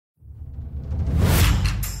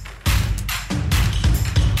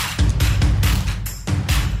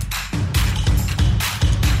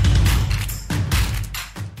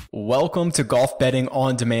Welcome to Golf Betting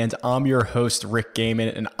on Demand. I'm your host, Rick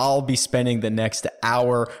Gaiman, and I'll be spending the next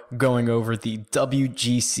hour going over the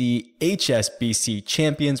WGC HSBC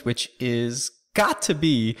Champions, which is got to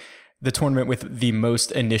be the tournament with the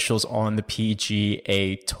most initials on the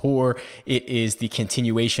PGA Tour. It is the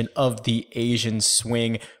continuation of the Asian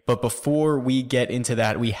swing. But before we get into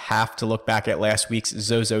that, we have to look back at last week's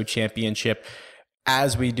Zozo Championship,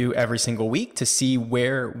 as we do every single week, to see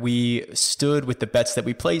where we stood with the bets that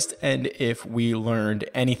we placed and if we learned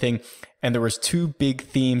anything. And there was two big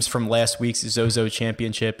themes from last week's Zozo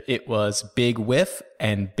Championship. It was big whiff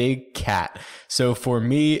and big cat. So for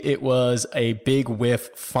me, it was a big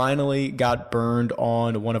whiff. Finally got burned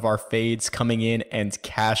on one of our fades coming in and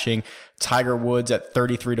cashing. Tiger Woods at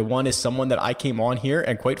 33-1 is someone that I came on here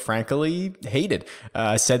and quite frankly hated.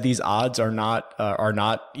 Said these odds are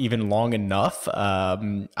not even long enough.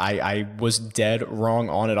 I was dead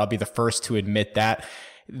wrong on it. I'll be the first to admit that.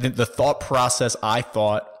 The thought process, I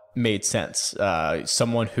thought, made sense.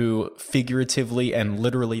 Someone who figuratively and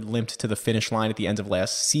literally limped to the finish line at the end of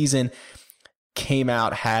last season came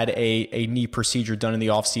out, had a knee procedure done in the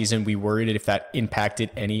offseason. We worried if that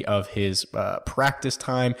impacted any of his practice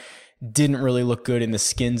time. Didn't really look good in the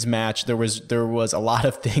Skins match. There was a lot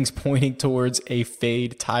of things pointing towards a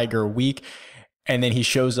fade Tiger week. And then he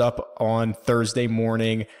shows up on Thursday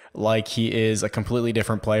morning like he is a completely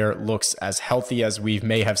different player, looks as healthy as we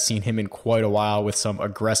may have seen him in quite a while with some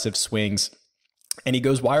aggressive swings. And he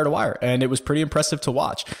goes wire to wire, and it was pretty impressive to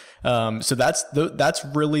watch. So that's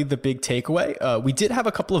really the big takeaway. We did have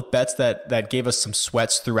a couple of bets that gave us some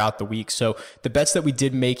sweats throughout the week. So the bets that we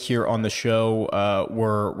did make here on the show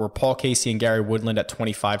were Paul Casey and Gary Woodland at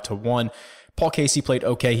 25-1. Paul Casey played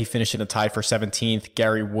okay. He finished in a tie for 17th.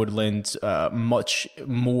 Gary Woodland, much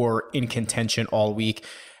more in contention all week.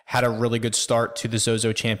 Had a really good start to the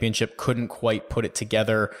Zozo Championship. Couldn't quite put it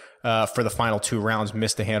together for the final two rounds.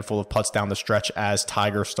 Missed a handful of putts down the stretch as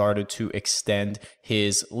Tiger started to extend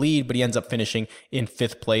his lead. But he ends up finishing in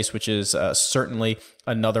 5th place, which is certainly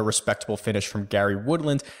another respectable finish from Gary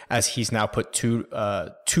Woodland, as he's now put two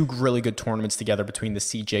really good tournaments together between the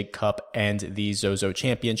CJ Cup and the Zozo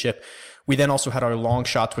Championship. We then also had our long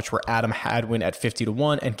shots, which were Adam Hadwin at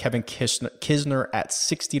 50-1 and Kevin Kisner at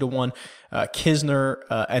 60-1.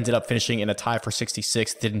 Kisner ended up finishing in a tie for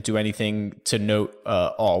 66. Didn't do anything to note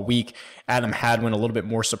all week. Adam Hadwin, a little bit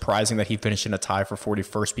more surprising that he finished in a tie for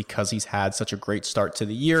 41st because he's had such a great start to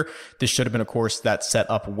the year. This should have been a course that set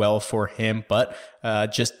up well for him, but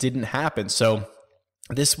just didn't happen. So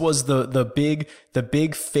this was the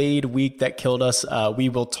big fade week that killed us. We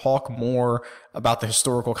will talk more about the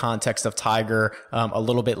historical context of Tiger a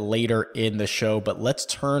little bit later in the show, but let's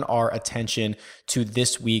turn our attention to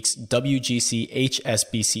this week's WGC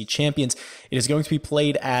HSBC Champions. It is going to be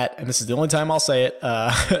played at, and this is the only time I'll say it,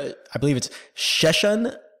 I believe it's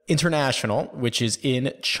Sheshan International, which is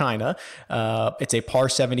in China. It's a par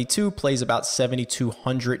 72, plays about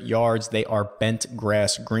 7,200 yards. They are bent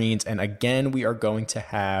grass greens. And again, we are going to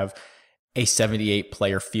have a 78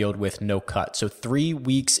 player field with no cut. So 3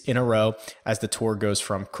 weeks in a row as the tour goes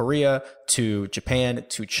from Korea to Japan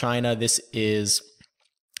to China. This is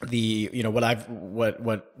the,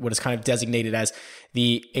 what is kind of designated as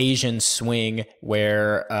the Asian swing,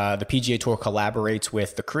 where the PGA Tour collaborates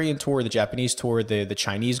with the Korean Tour, the Japanese Tour, the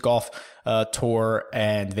Chinese Golf Tour,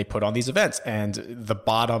 and they put on these events. And the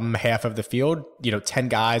bottom half of the field, 10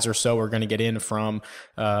 guys or so are going to get in from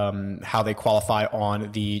how they qualify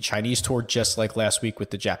on the Chinese Tour, just like last week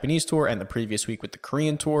with the Japanese Tour and the previous week with the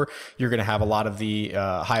Korean Tour. You're going to have a lot of the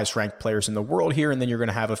highest ranked players in the world here, and then you're going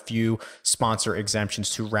to have a few sponsor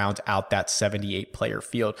exemptions to round out that 78 player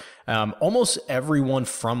field. Almost everyone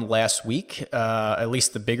from last week, at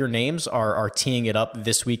least the bigger names, are teeing it up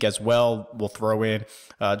this week as well. We'll throw in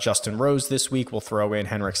Justin Rose this week. We'll throw in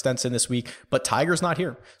Henrik Stenson this week, but Tiger's not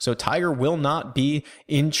here. So Tiger will not be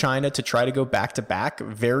in China to try to go back to back.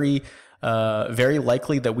 Very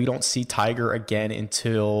likely that we don't see Tiger again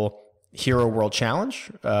until Hero World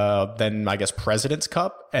Challenge, then I guess President's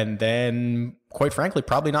Cup, and then quite frankly,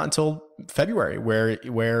 probably not until February,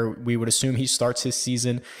 where we would assume he starts his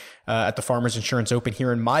season at the Farmers Insurance Open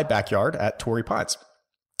here in my backyard at Torrey Pines.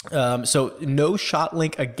 So no shot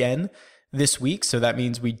link again this week. So that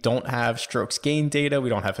means we don't have strokes gain data. We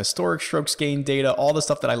don't have historic strokes gain data, all the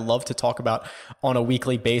stuff that I love to talk about on a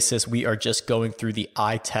weekly basis. We are just going through the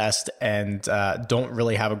eye test and don't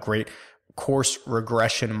really have a great course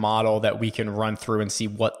regression model that we can run through and see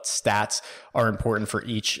what stats are important for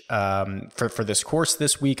each for this course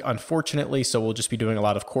this week, unfortunately. So we'll just be doing a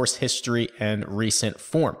lot of course history and recent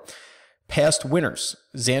form. Past winners.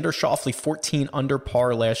 Xander Schauffele, 14 under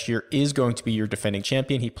par last year, is going to be your defending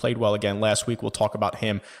champion. He played well again last week. We'll talk about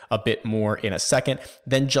him a bit more in a second.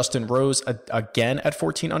 Then Justin Rose, again at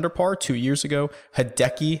 14 under par 2 years ago.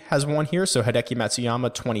 Hideki has won here. So Hideki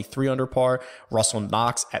Matsuyama, 23 under par. Russell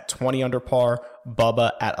Knox at 20 under par.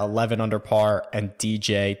 Bubba at 11 under par. And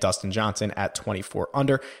DJ, Dustin Johnson, at 24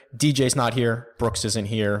 under. DJ's not here. Brooks isn't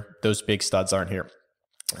here. Those big studs aren't here.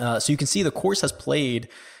 So you can see the course has played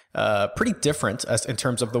pretty different as in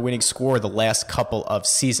terms of the winning score the last couple of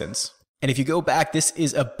seasons. And if you go back, this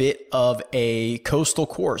is a bit of a coastal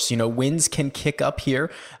course. You know, winds can kick up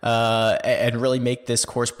here and really make this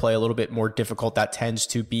course play a little bit more difficult. That tends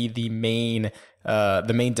to be the main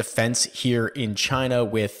defense here in China,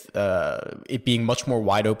 with it being much more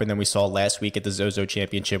wide open than we saw last week at the Zozo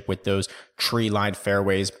Championship with those tree-lined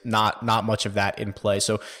fairways. Not much of that in play.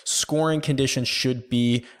 So scoring conditions should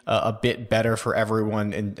be a bit better for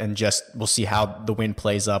everyone, and just we'll see how the wind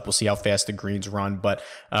plays up. We'll see how fast the greens run. But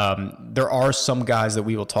there are some guys that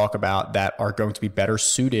we will talk about that are going to be better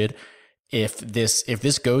suited if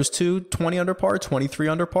this goes to 20 under par, 23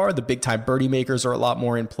 under par. The big time birdie makers are a lot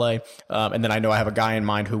more in play. And then I know I have a guy in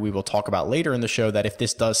mind who we will talk about later in the show that if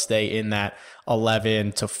this does stay in that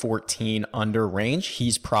 11 to 14 under range,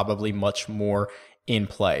 he's probably much more in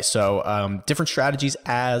play. So different strategies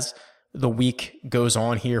as the week goes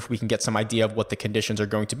on here. If we can get some idea of what the conditions are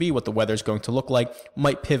going to be, what the weather's going to look like,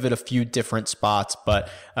 might pivot a few different spots, but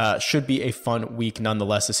should be a fun week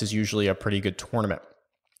nonetheless. This is usually a pretty good tournament.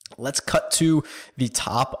 Let's cut to the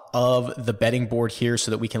top of the betting board here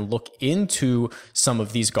so that we can look into some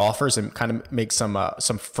of these golfers and kind of make some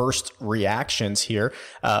first reactions here.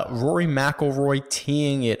 Rory McIlroy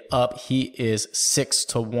teeing it up. He is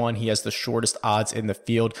 6-1. He has the shortest odds in the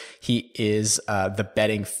field. He is the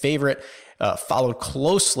betting favorite. Followed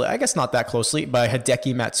closely, I guess not that closely, by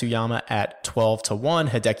Hideki Matsuyama at 12-1.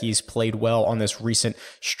 Hideki's played well on this recent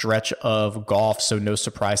stretch of golf, so no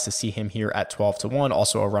surprise to see him here at 12-1.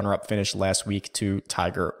 Also a runner-up finish last week to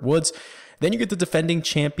Tiger Woods. Then you get the defending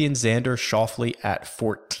champion Xander Schauffele at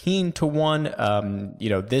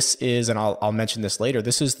 14-1. This is, and I'll mention this later,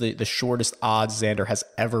 this is the shortest odds Xander has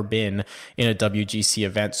ever been in a WGC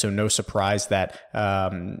event. So no surprise that,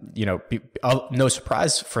 no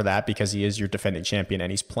surprise for that because he is your defending champion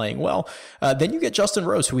and he's playing well. Then you get Justin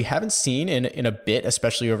Rose, who we haven't seen in a bit,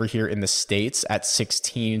 especially over here in the States at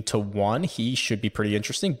 16-1. He should be pretty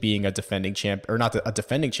interesting being a defending champ, or not a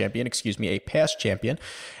defending champion, a past champion.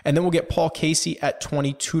 And then we'll get Paul Casey at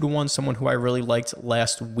 22-1, someone who I really liked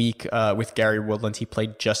last week with Gary Woodland. He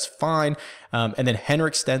played just fine. And then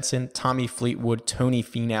Henrik Stenson, Tommy Fleetwood, Tony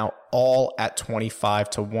Finau, all at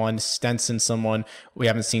 25-1. Stenson, someone we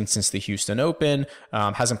haven't seen since the Houston Open,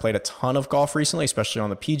 hasn't played a ton of golf recently, especially on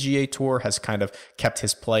the PGA Tour, has kind of kept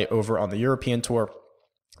his play over on the European Tour.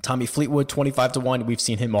 Tommy Fleetwood, 25-1. We've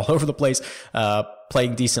seen him all over the place,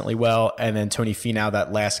 playing decently well. And then Tony Finau,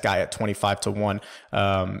 that last guy at 25-1.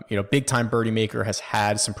 Big time birdie maker, has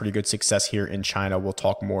had some pretty good success here in China. We'll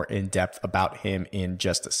talk more in depth about him in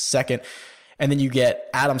just a second. And then you get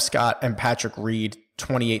Adam Scott and Patrick Reed,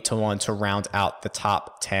 28-1 to round out the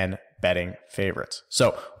top 10 betting favorites.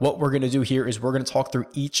 So what we're going to do here is we're going to talk through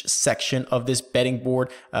each section of this betting board,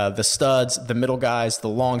 the studs, the middle guys, the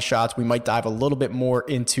long shots. We might dive a little bit more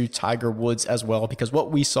into Tiger Woods as well, because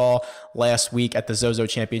what we saw last week at the Zozo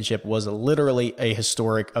Championship was literally a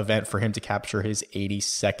historic event for him to capture his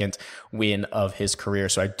 82nd win of his career.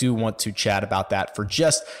 So I do want to chat about that for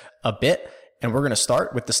just a bit. And we're going to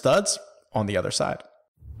start with the studs on the other side.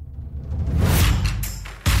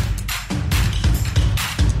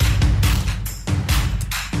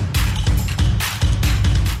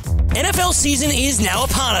 NFL season is now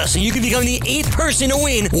upon us, and you can become the 8th person to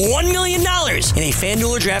win $1 million in a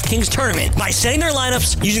FanDuel or DraftKings tournament by setting their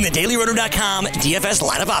lineups using the DailyRoto.com DFS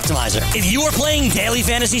Lineup Optimizer. If you are playing daily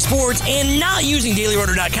fantasy sports and not using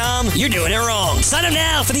DailyRoto.com, you're doing it wrong. Sign up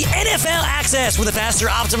now for the NFL access with a faster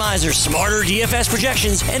optimizer, smarter DFS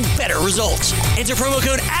projections, and better results. Enter promo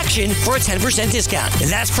code ACTION for a 10% discount.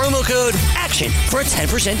 That's promo code ACTION for a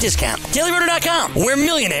 10% discount. DailyRoto.com, where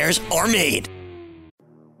millionaires are made.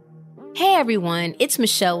 Hey everyone, it's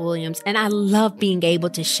Michelle Williams, and I love being able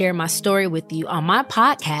to share my story with you on my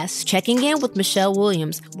podcast, Checking In with Michelle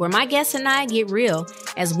Williams, where my guests and I get real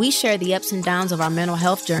as we share the ups and downs of our mental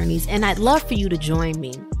health journeys, and I'd love for you to join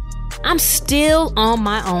me. I'm still on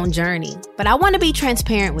my own journey, but I want to be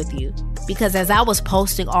transparent with you because as I was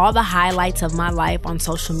posting all the highlights of my life on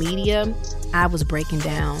social media, I was breaking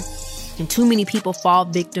down. And too many people fall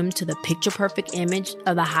victim to the picture-perfect image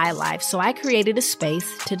of the high life, so I created a space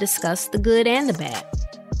to discuss the good and the bad.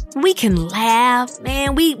 We can laugh,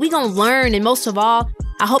 man. We gonna learn, and most of all,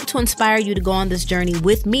 I hope to inspire you to go on this journey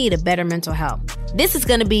with me to better mental health. This is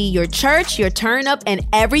gonna be your church, your turn up, and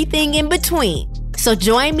everything in between. So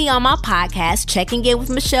join me on my podcast, Checking In with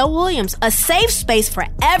Michelle Williams, a safe space for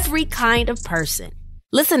every kind of person.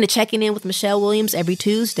 Listen to Checking In with Michelle Williams every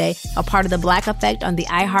Tuesday, a part of the Black Effect on the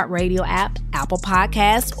iHeartRadio app, Apple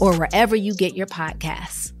Podcasts, or wherever you get your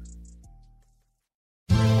podcasts.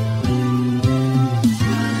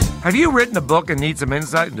 Have you written a book and need some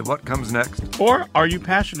insight into what comes next? Or are you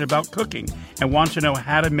passionate about cooking and want to know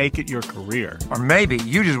how to make it your career? Or maybe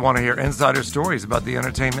you just want to hear insider stories about the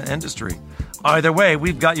entertainment industry. Either way,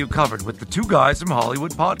 we've got you covered with the Two Guys from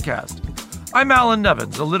Hollywood podcast. I'm Alan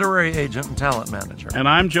Nevins, a literary agent and talent manager. And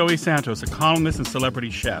I'm Joey Santos, a columnist and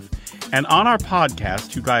celebrity chef. And on our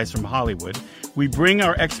podcast, Two Guys from Hollywood, we bring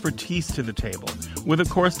our expertise to the table with, of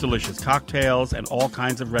course, delicious cocktails and all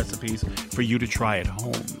kinds of recipes for you to try at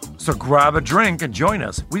home. So grab a drink and join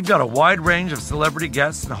us. We've got a wide range of celebrity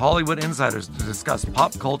guests and Hollywood insiders to discuss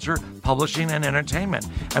pop culture, publishing, and entertainment.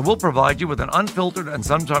 And we'll provide you with an unfiltered and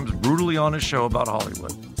sometimes brutally honest show about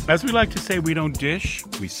Hollywood. As we like to say, we don't dish,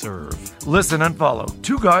 we serve. Listen and follow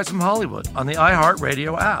Two Guys from Hollywood on the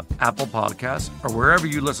iHeartRadio app, Apple Podcasts, or wherever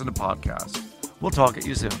you listen to podcasts. We'll talk at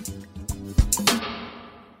you soon.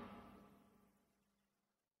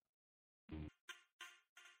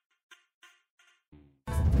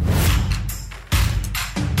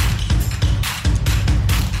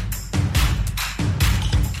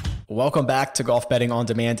 Welcome back to Golf Betting on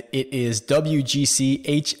Demand. It is WGC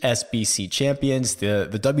HSBC Champions. The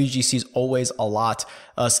WGC's always allot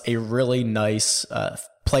us a really nice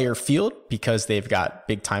player field because they've got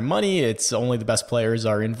big time money. It's only the best players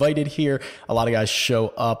are invited here. A lot of guys show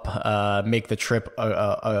up, make the trip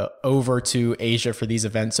over to Asia for these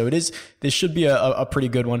events. So this should be a pretty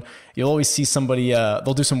good one. You'll always see somebody,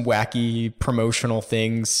 they'll do some wacky promotional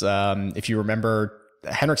things. If you remember,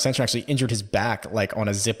 Henrik Stenson actually injured his back like on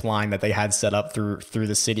a zip line that they had set up through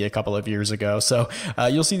the city a couple of years ago. So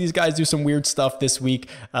you'll see these guys do some weird stuff this week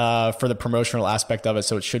for the promotional aspect of it.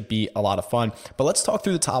 So it should be a lot of fun. But let's talk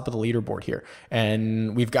through the top of the leaderboard here.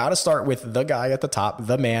 And we've got to start with the guy at the top,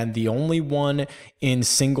 the man, the only one in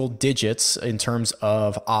single digits in terms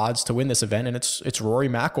of odds to win this event. And it's Rory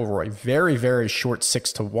McIlroy. Very, very short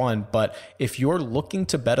 6-1. But if you're looking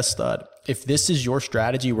to bet a stud, if this is your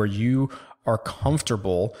strategy where you are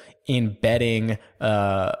comfortable in betting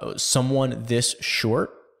someone this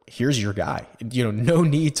short, here's your guy. No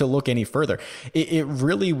need to look any further. It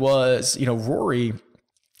really was, Rory,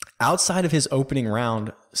 outside of his opening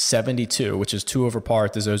round 72, which is 2 over par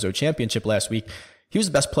at the Zozo Championship last week, he was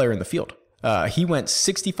the best player in the field. He went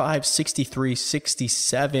 65, 63,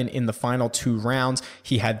 67 in the final 2 rounds.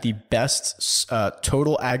 He had the best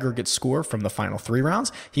total aggregate score from the final 3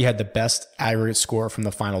 rounds. He had the best aggregate score from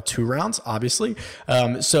the final 2 rounds, obviously.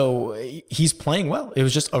 So he's playing well. It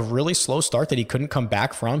was just a really slow start that he couldn't come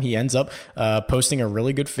back from. He ends up posting a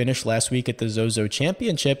really good finish last week at the Zozo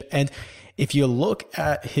Championship. And if you look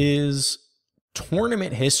at his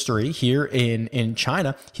tournament history here in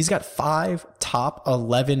China, he's got 5 top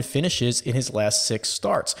 11 finishes in his last 6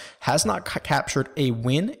 starts. Has not captured a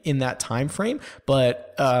win in that time frame, but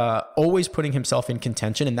always putting himself in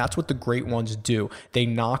contention, and that's what the great ones do. They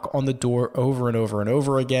knock on the door over and over and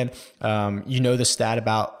over again. The stat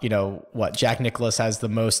about what Jack Nicklaus has the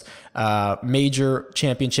most major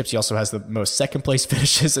championships. He also has the most second place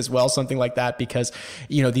finishes as well, something like that, because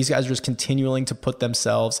these guys are just continuing to put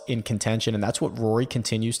themselves in contention, and that's what Rory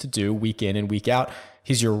continues to do week in and week out.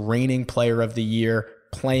 He's your reigning player of the year,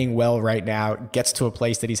 playing well right now, gets to a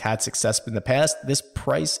place that he's had success in the past. This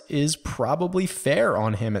price is probably fair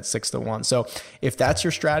on him at 6-1. So if that's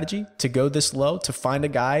your strategy to go this low, to find a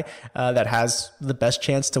guy that has the best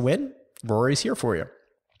chance to win, Rory's here for you.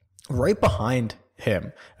 Right behind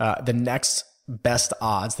him, the next best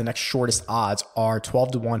odds, the next shortest odds are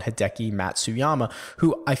 12-1 Hideki Matsuyama,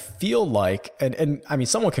 who I feel like, and I mean,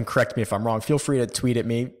 someone can correct me if I'm wrong. Feel free to tweet at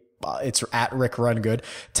me. It's at Rick Rungood.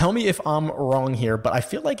 Tell me if I'm wrong here, but I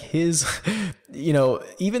feel like his,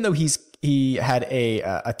 even though he had a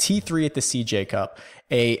T3 at the CJ Cup,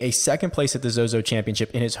 a second place at the Zozo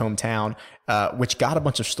Championship in his hometown, which got a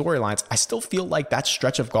bunch of storylines, I still feel like that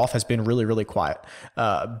stretch of golf has been really, really quiet.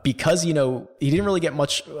 Because, he didn't really get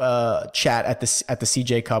much chat at the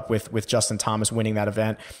CJ Cup with Justin Thomas winning that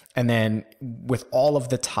event. And then with all of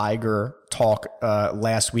the Tiger talk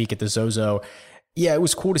last week at the Zozo, yeah, it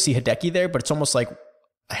was cool to see Hideki there, but it's almost like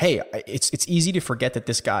hey, it's easy to forget that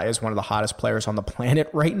this guy is one of the hottest players on the planet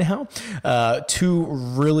right now. 2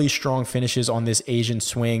 really strong finishes on this Asian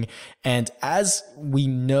swing. And as we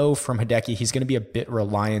know from Hideki, he's going to be a bit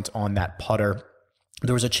reliant on that putter.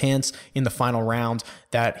 There was a chance in the final round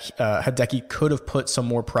that Hideki could have put some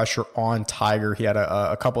more pressure on Tiger. He had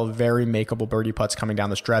a couple of very makeable birdie putts coming down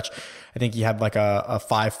the stretch. I think he had like a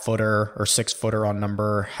 5-footer or 6-footer on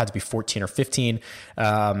number, had to be 14 or 15,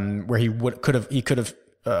 where he could have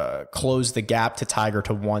closed the gap to Tiger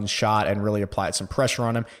to 1 shot and really applied some pressure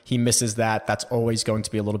on him. He misses that. That's always going to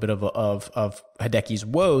be a little bit of Hideki's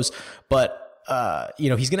woes, but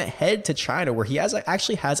he's going to head to China, where he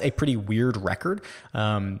actually has a pretty weird record.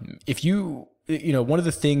 One of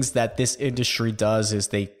the things that this industry does is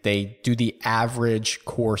they do the average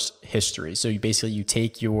course history. So you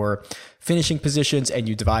take your finishing positions and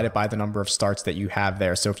you divide it by the number of starts that you have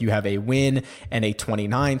there. So if you have a win and a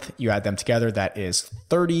 29th, you add them together, that is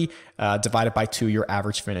 30. Divided by 2, your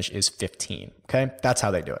average finish is 15. Okay, that's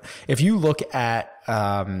how they do it. If you look at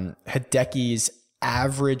Hideki's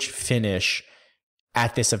average finish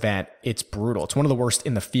at this event, it's brutal. It's one of the worst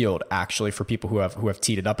in the field, actually, for people who have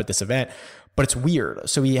teed it up at this event. But it's weird.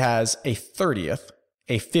 So he has a 30th,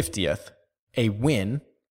 a 50th, a win,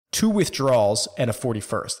 2 withdrawals, and a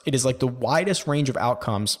 41st. It is like the widest range of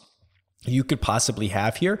outcomes you could possibly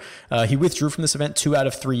have here. He withdrew from this event 2 out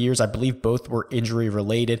of 3 years. I believe both were injury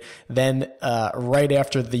related. Then right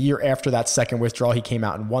after the year after that second withdrawal, he came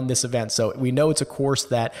out and won this event. So we know it's a course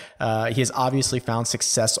that he has obviously found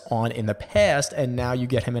success on in the past. And now you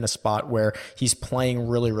get him in a spot where he's playing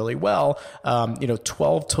really, really well.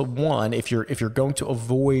 12-1, if you're going to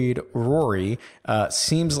avoid Rory,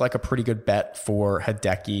 seems like a pretty good bet for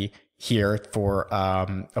Hideki here for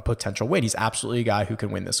a potential win. He's absolutely a guy who can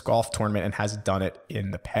win this golf tournament and has done it in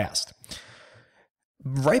the past.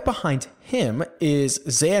 Right behind him is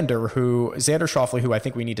Xander Schauffele, who I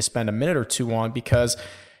think we need to spend a minute or two on, because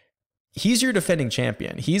he's your defending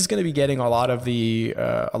champion. He's going to be getting a lot of the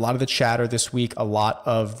chatter this week, a lot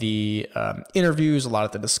of the interviews, a lot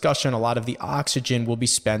of the discussion, a lot of the oxygen will be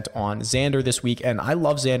spent on Xander this week. And I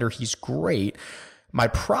love Xander. He's great. My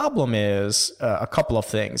problem is a couple of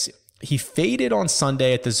things. He faded on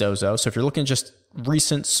Sunday at the Zozo. So if you're looking just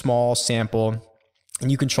recent small sample, and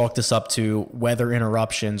you can chalk this up to weather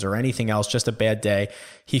interruptions or anything else, just a bad day,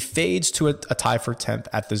 he fades to a tie for 10th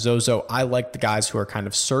at the Zozo. I like the guys who are kind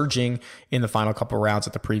of surging in the final couple of rounds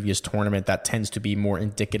at the previous tournament. That tends to be more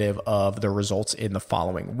indicative of the results in the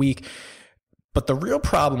following week. But the real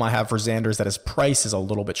problem I have for Xander is that his price is a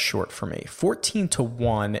little bit short for me.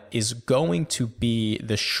 14-1 is going to be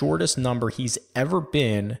the shortest number he's ever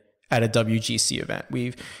been at a WGC event.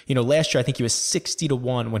 Last year, I think he was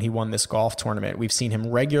 60-1 when he won this golf tournament. We've seen him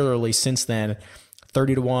regularly since then,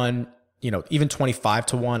 30-1, even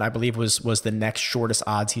 25-1, I believe was the next shortest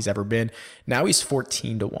odds he's ever been. Now he's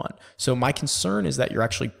 14-1. So my concern is that you're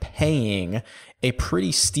actually paying a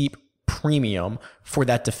pretty steep premium for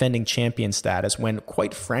that defending champion status when,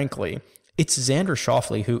 quite frankly, it's Xander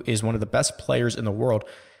Schauffele, who is one of the best players in the world.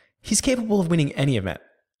 He's capable of winning any event,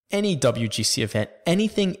 any WGC event,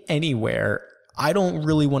 anything, anywhere. I don't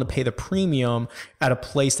really want to pay the premium at a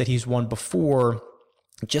place that he's won before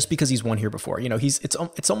just because he's won here before.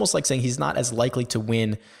 It's almost like saying he's not as likely to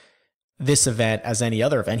win this event as any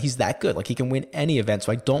other event. He's that good. Like, he can win any event.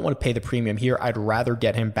 So I don't want to pay the premium here. I'd rather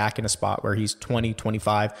get him back in a spot where he's 20,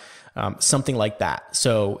 25, something like that.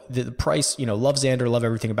 So the price, love Xander, love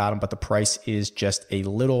everything about him, but the price is just a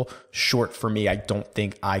little short for me. I don't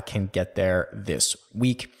think I can get there this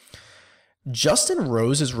week. Justin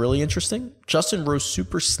Rose is really interesting. Justin Rose,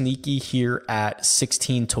 super sneaky here at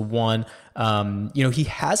 16-1. He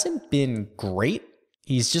hasn't been great.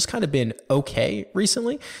 He's just kind of been okay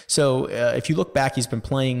recently. So if you look back, he's been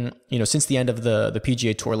playing, since the end of the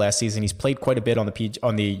PGA Tour last season. He's played quite a bit on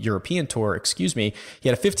the European Tour, He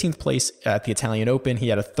had a 15th place at the Italian Open. He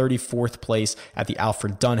had a 34th place at the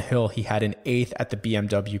Alfred Dunhill. He had an 8th at the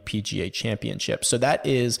BMW PGA Championship. So that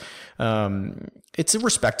is, it's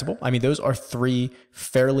respectable. I mean, those are 3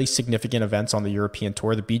 fairly significant events on the European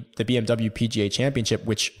Tour. The BMW PGA Championship,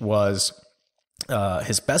 which was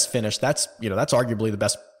his best finish, that's arguably the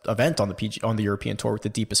best event on the European Tour with the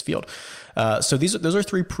deepest field. So those are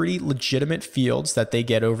 3 pretty legitimate fields that they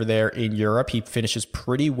get over there in Europe. He finishes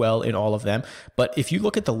pretty well in all of them. But if you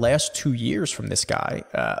look at the last 2 years from this guy,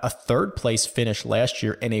 a 3rd place finish last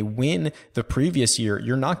year and a win the previous year,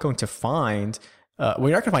 you're not going to find Well,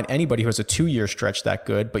 you're not going to find anybody who has a 2-year stretch that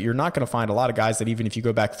good, but you're not going to find a lot of guys that even if you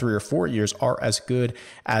go back 3 or 4 years are as good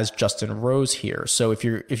as Justin Rose here. So if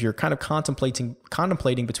you're kind of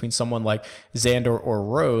contemplating between someone like Xander or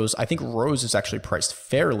Rose, I think Rose is actually priced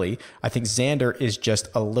fairly. I think Xander is just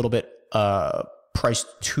a little bit priced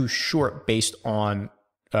too short based on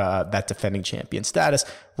that defending champion status.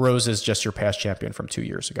 Rose is just your past champion from 2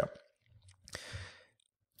 years ago.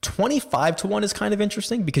 25-1 is kind of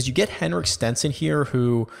interesting because you get Henrik Stenson here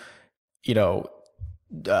who,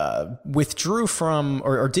 withdrew from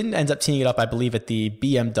or didn't end up teeing it up, I believe, at the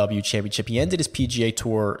BMW Championship. He ended his PGA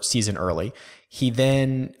Tour season early. He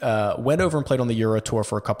then went over and played on the Euro Tour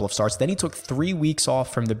for a couple of starts. Then he took 3 weeks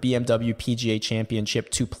off from the BMW PGA Championship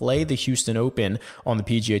to play the Houston Open on the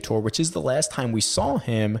PGA Tour, which is the last time we saw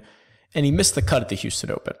him, and he missed the cut at the Houston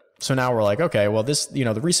Open. So now we're like, okay, well, this,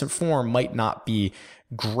 the recent form might not be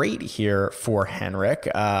great here for Henrik,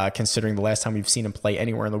 considering the last time we've seen him play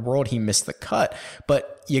anywhere in the world, he missed the cut.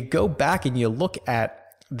 But you go back and you look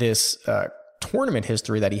at this tournament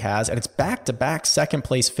history that he has, and it's back-to-back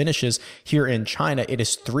second-place finishes here in China. It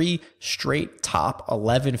is 3 straight top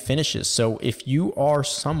 11 finishes. So if you are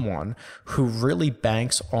someone who really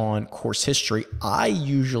banks on course history, I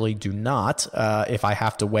usually do not. If I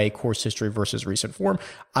have to weigh course history versus recent form,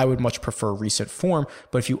 I would much prefer recent form.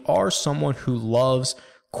 But if you are someone who loves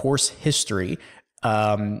course history,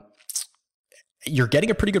 you're getting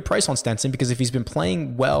a pretty good price on Stenson, because if he's been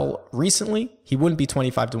playing well recently, he wouldn't be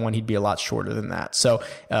 25-1. He'd be a lot shorter than that. So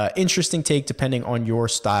interesting take depending on your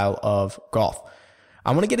style of golf.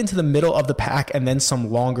 I want to get into the middle of the pack and then some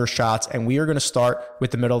longer shots, and we are going to start with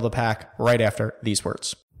the middle of the pack right after these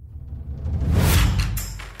words.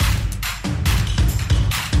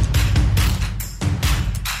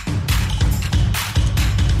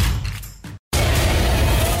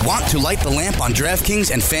 Want to light the lamp on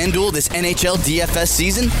DraftKings and FanDuel this NHL DFS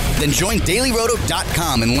season? Then join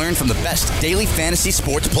DailyRoto.com and learn from the best daily fantasy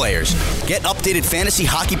sports players. Get updated fantasy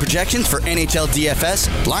hockey projections for NHL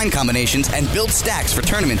DFS, line combinations, and build stacks for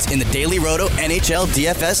tournaments in the Daily Roto NHL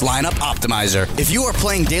DFS Lineup Optimizer. If you are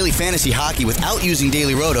playing daily fantasy hockey without using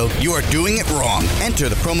Daily Roto, you are doing it wrong. Enter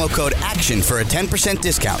the promo code ACTION for a 10%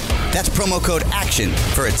 discount. That's promo code ACTION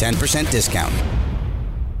for a 10% discount.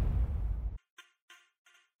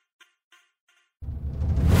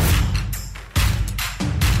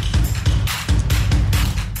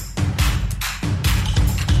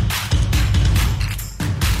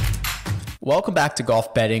 Welcome back to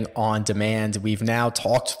Golf Betting on Demand. We've now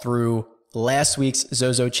talked through last week's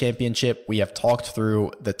Zozo Championship. We have talked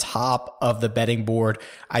through the top of the betting board.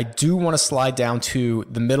 I do want to slide down to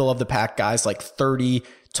the middle of the pack, guys like 30-1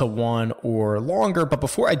 or longer. But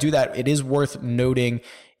before I do that, it is worth noting,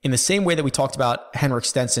 in the same way that we talked about Henrik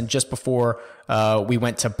Stenson just before we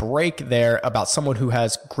went to break there, about someone who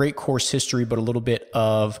has great course history but a little bit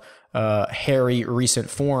of hairy recent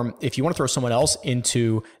form. If you want to throw someone else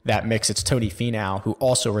into that mix, it's Tony Finau, who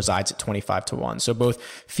also resides at 25-1. So both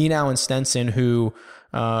Finau and Stenson, who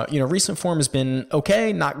recent form has been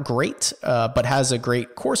okay, not great, but has a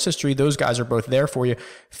great course history. Those guys are both there for you.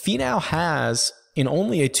 Finau has, in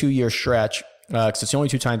only a 2-year stretch, because it's the only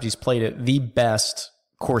 2 times he's played it, the best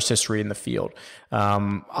course history in the field.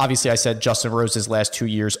 Obviously, I said Justin Rose's last 2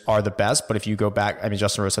 years are the best, but if you go back,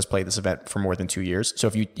 Justin Rose has played this event for more than 2 years. So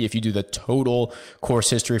if you do the total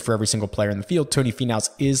course history for every single player in the field, Tony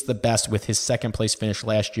Finau's is the best with his 2nd place finish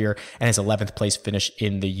last year and his 11th place finish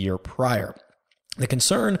in the year prior. The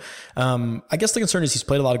concern, I guess the concern is he's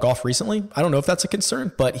played a lot of golf recently. I don't know if that's a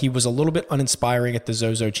concern, but he was a little bit uninspiring at the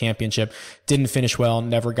Zozo Championship. Didn't finish well,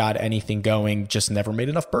 never got anything going, just never made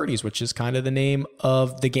enough birdies, which is kind of the name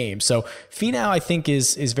of the game. So Finau, I think,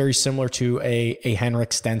 is very similar to a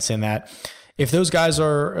Henrik Stenson, that if those guys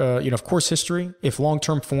are, of course, history, if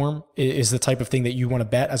long-term form is the type of thing that you want to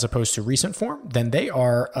bet as opposed to recent form, then they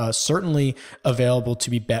are certainly available to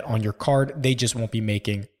be bet on your card. They just won't be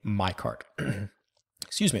making my card.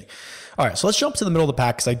 Excuse me. All right, so let's jump to the middle of the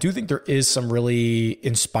pack, because I do think there is some really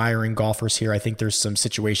inspiring golfers here. I think there's some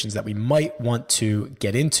situations that we might want to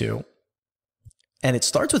get into. And it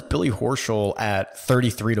starts with Billy Horschel at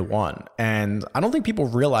 33-1. And I don't think people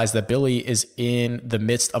realize that Billy is in the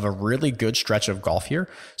midst of a really good stretch of golf here.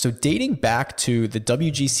 So dating back to the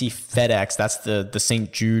WGC FedEx, that's the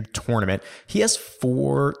St. Jude tournament, he has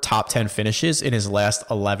 4 top 10 finishes in his last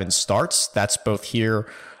 11 starts. That's both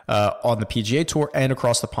here on the PGA Tour and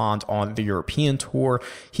across the pond on the European Tour.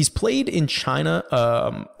 He's played in China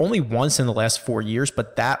only once in the last 4 years,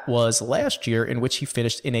 but that was last year, in which he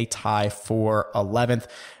finished in a tie for 11th.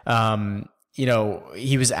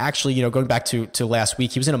 he was actually, going back to last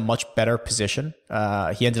week, he was in a much better position.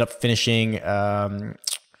 He ended up finishing, I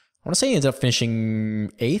want to say he ended up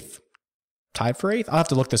finishing 8th, tied for 8th. I'll have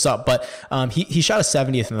to look this up, but he shot a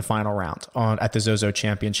 70th in the final round at the Zozo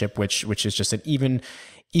Championship, which is just an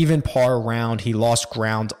even par round. He lost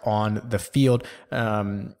ground on the field.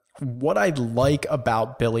 What I like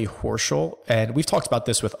about Billy Horschel, and we've talked about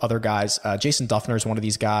this with other guys, Jason Duffner is one of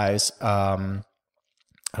these guys. I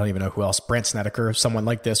don't even know who else, Brandt Snedeker, someone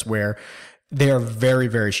like this, where they are very,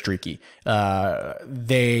 very streaky.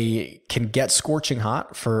 They can get scorching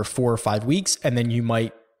hot for 4 or 5 weeks, and then you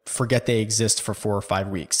might forget they exist for 4 or 5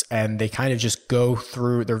 weeks. And they kind of just go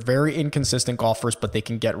through, they're very inconsistent golfers, but they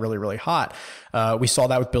can get really, really hot. We saw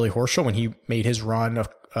that with Billy Horschel when he made his run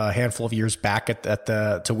a handful of years back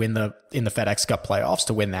to win in the FedEx Cup playoffs,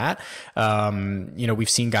 to win that. We've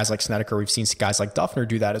seen guys like Snedeker, we've seen guys like Duffner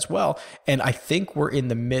do that as well. And I think we're in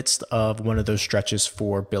the midst of one of those stretches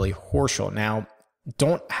for Billy Horschel. Now,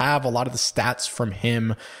 don't have a lot of the stats from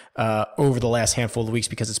him over the last handful of weeks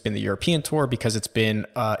because it's been the European Tour, because it's been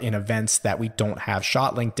in events that we don't have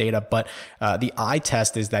ShotLink data. But the eye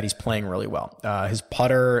test is that he's playing really well. His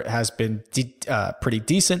putter has been pretty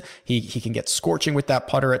decent. He can get scorching with that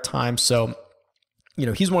putter at times. So,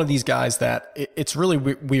 he's one of these guys that it's really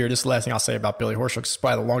weird. This is the last thing I'll say about Billy Horschel, because it's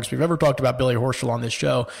probably the longest we've ever talked about Billy Horschel on this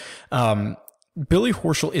show. Billy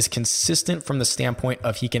Horschel is consistent from the standpoint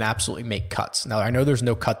of he can absolutely make cuts. Now, I know there's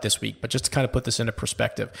no cut this week, but just to kind of put this into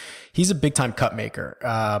perspective, he's a big time cut maker.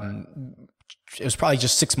 It was probably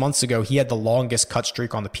just 6 months ago, he had the longest cut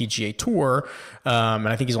streak on the PGA Tour. And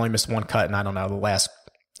I think he's only missed one cut in, I don't know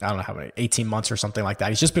how many, 18 months or something like that.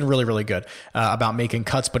 He's just been really, really good about making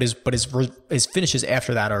cuts, but his finishes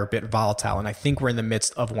after that are a bit volatile. And I think we're in the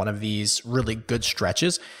midst of one of these really good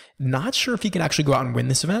stretches. Not sure if he can actually go out and win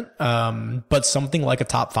this event, but something like a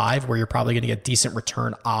top 5 where you're probably going to get decent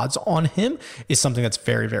return odds on him is something that's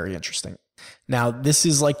very, very interesting. Now, this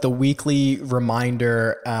is like the weekly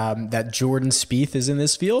reminder that Jordan Spieth is in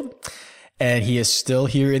this field. And he is still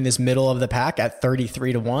here in this middle of the pack at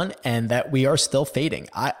 33-1, and that we are still fading.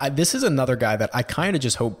 This is another guy that I kind of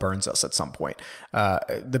just hope burns us at some point.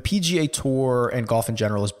 The PGA Tour and golf in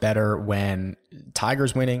general is better when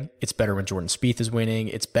Tiger's winning. It's better when Jordan Spieth is winning.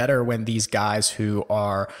 It's better when these guys who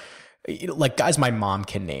are like guys my mom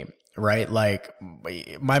can name. Right? Like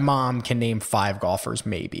my mom can name 5 golfers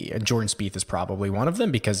maybe, and Jordan Spieth is probably one of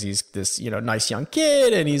them because he's this, nice young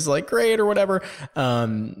kid and he's like great or whatever.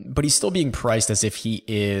 But he's still being priced as if he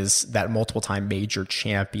is that multiple time major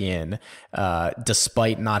champion,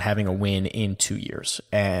 despite not having a win in 2 years.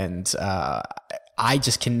 And, I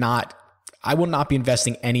will not be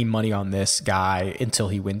investing any money on this guy until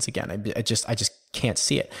he wins again. I just can't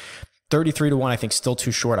see it. 33-1, I think still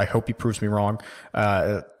too short. I hope he proves me wrong.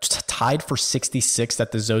 Tied for 66th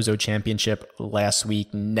at the Zozo Championship last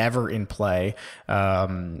week, never in play.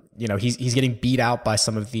 He's getting beat out by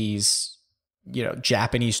some of these,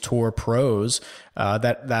 Japanese tour pros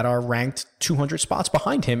that are ranked 200 spots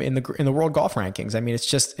behind him in the world golf rankings. I mean,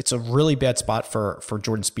 it's a really bad spot for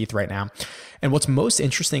Jordan Spieth right now. And what's most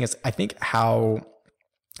interesting is I think how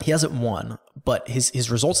he hasn't won, but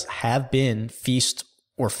his results have been feast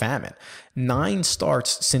or famine. 9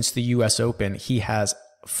 starts since the US Open. He has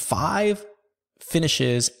 5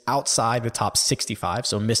 finishes outside the top 65,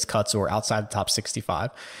 so missed cuts or outside the top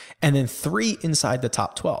 65, and then 3 inside the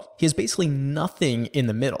top 12. He has basically nothing in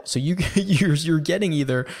the middle. So you're getting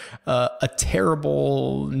either a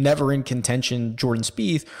terrible, never in contention Jordan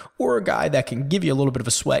Spieth, or a guy that can give you a little bit of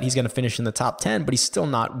a sweat. He's going to finish in the top 10, but he's still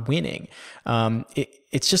not winning.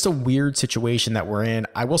 It's just a weird situation that we're in.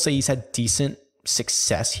 I will say he's had decent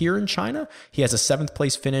success here in China. He has a 7th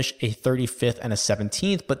place finish, a 35th, and a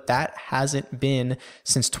 17th, but that hasn't been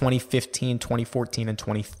since 2015, 2014, and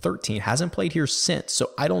 2013. Hasn't played here since. So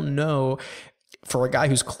I don't know, for a guy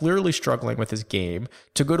who's clearly struggling with his game,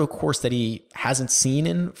 to go to a course that he hasn't seen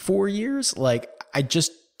in 4 years, I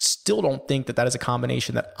just still don't think that is a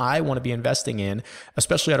combination that I want to be investing in,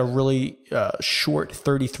 especially at a really short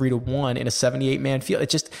 33-1 in a 78-man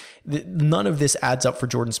field. None of this adds up for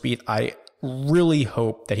Jordan Spieth. I really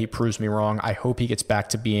hope that he proves me wrong. I hope he gets back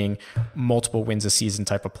to being multiple wins a season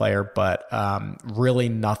type of player, but really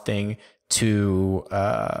nothing to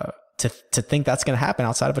think that's going to happen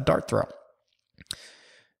outside of a dart throw.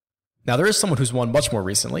 Now, there is someone who's won much more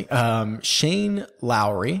recently. Shane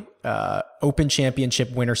Lowry, Open Championship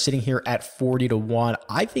winner, sitting here at 40-1.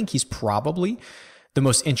 I think he's probably the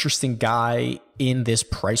most interesting guy in this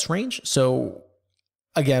price range. So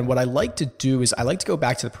again, what I like to do is I like to go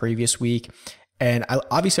back to the previous week, and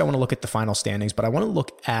obviously I want to look at the final standings, but I want to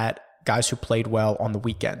look at guys who played well on the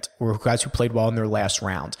weekend, or guys who played well in their last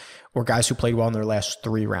round, or guys who played well in their last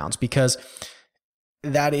 3 rounds, because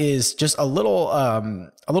that is just a little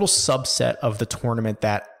subset of the tournament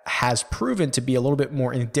that has proven to be a little bit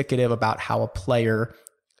more indicative about how a player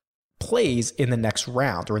plays in the next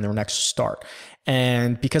round or in their next start.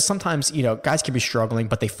 And because sometimes, guys can be struggling,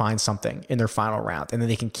 but they find something in their final round, and then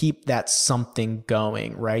they can keep that something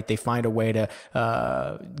going, right? They find a way to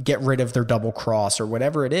get rid of their double cross or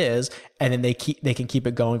whatever it is, and then they can keep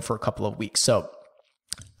it going for a couple of weeks. So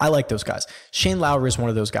I like those guys. Shane Lowry is one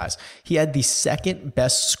of those guys. He had the second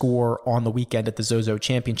best score on the weekend at the Zozo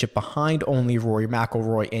Championship, behind only Rory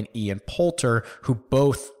McIlroy and Ian Poulter, who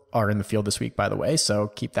both are in the field this week, by the way, so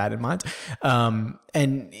keep that in mind.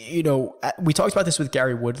 And we talked about this with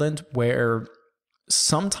Gary Woodland, where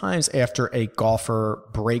sometimes after a golfer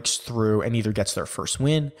breaks through and either gets their first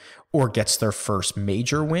win or gets their first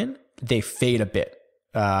major win, they fade a bit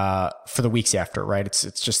for the weeks after, right?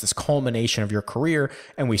 It's just this culmination of your career,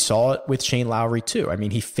 and we saw it with Shane Lowry too. I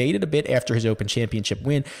mean, he faded a bit after his Open Championship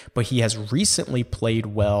win, but he has recently played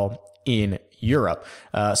well in Europe.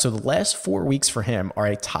 So the last 4 weeks for him are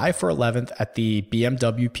a tie for 11th at the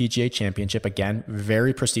BMW PGA Championship. Again,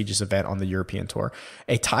 very prestigious event on the European Tour.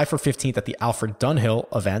 A tie for 15th at the Alfred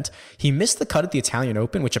Dunhill event. He missed the cut at the Italian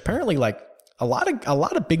Open, which apparently a lot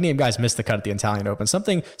of big name guys missed the cut at the Italian Open.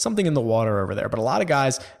 Something in the water over there. But a lot of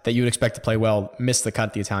guys that you would expect to play well missed the cut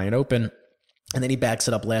at the Italian Open. And then he backs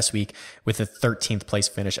it up last week with a 13th place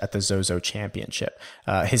finish at the Zozo Championship.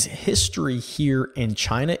 His history here in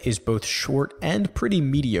China is both short and pretty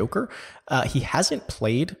mediocre. He hasn't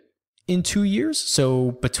played in 2 years.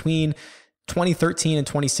 So between 2013 and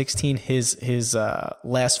 2016, his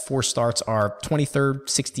last 4 starts are 23rd,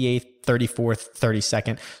 68th, 34th,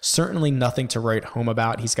 32nd. Certainly nothing to write home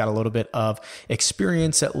about. He's got a little bit of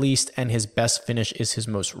experience at least, and his best finish is his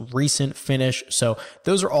most recent finish. So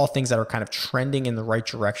those are all things that are kind of trending in the right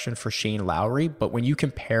direction for Shane Lowry. But when you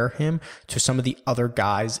compare him to some of the other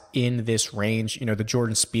guys in this range, the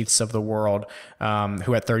Jordan Spieths of the world,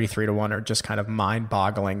 who at 33-1 are just kind of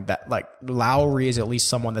mind-boggling, that like Lowry is at least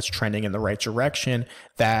someone that's trending in the right direction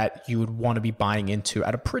that you would want to be buying into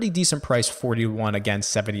at a pretty decent price, 40-1 against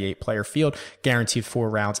 78 player field, guaranteed 4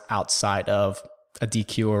 rounds outside of a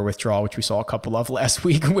DQ or withdrawal, which we saw a couple of last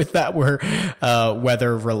week with that were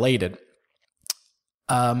weather related.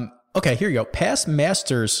 Okay, here you go. Past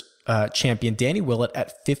Masters champion Danny Willett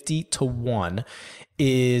at 50-1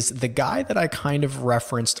 is the guy that I kind of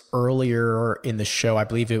referenced earlier in the show. I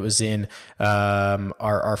believe it was in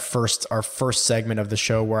our first segment of the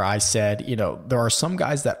show where I said, there are some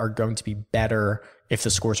guys that are going to be better if the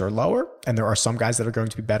scores are lower, and there are some guys that are going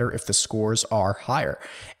to be better if the scores are higher.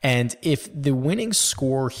 And if the winning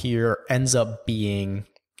score here ends up being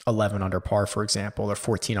 11 under par, for example, or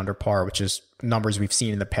 14 under par, which is numbers we've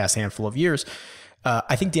seen in the past handful of years,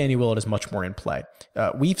 I think Danny Willett is much more in play.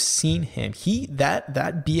 We've seen him. That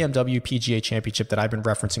BMW PGA Championship that I've been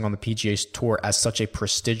referencing on the PGA Tour as such a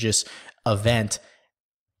prestigious event,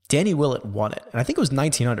 Danny Willett won it. And I think it was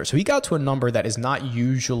 19 under. So he got to a number that is not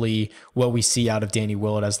usually what we see out of Danny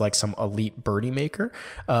Willett as like some elite birdie maker.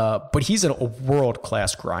 But he's a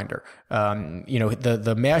world-class grinder.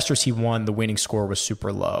 The Masters he won, the winning score was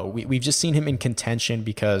super low. We've just seen him in contention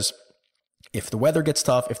because if the weather gets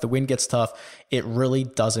tough, if the wind gets tough, it really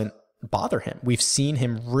doesn't bother him. We've seen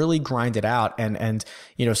him really grind it out. And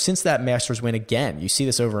since that Masters win, again, you see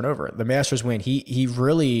this over and over. The Masters win, he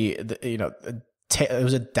really, it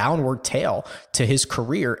was a downward tail to his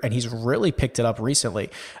career, and he's really picked it up recently.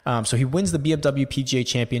 So he wins the BMW PGA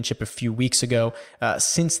Championship a few weeks ago.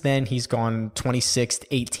 Since then, he's gone 26th,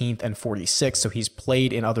 18th, and 46th. So he's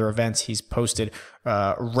played in other events. He's posted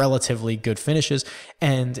relatively good finishes,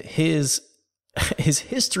 and his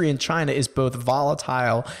history in China is both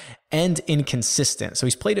volatile and inconsistent. So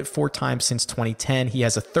he's played it 4 times since 2010. He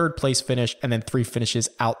has a 3rd place finish and then 3 finishes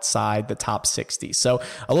outside the top 60. So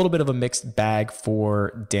a little bit of a mixed bag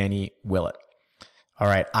for Danny Willett. All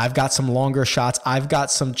right, I've got some longer shots. I've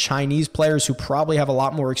got some Chinese players who probably have a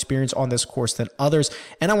lot more experience on this course than others.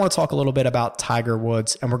 And I want to talk a little bit about Tiger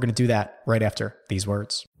Woods, and we're going to do that right after these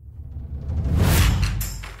words.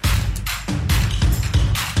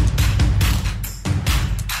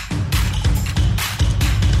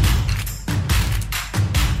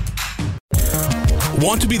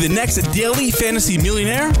 Want to be the next daily fantasy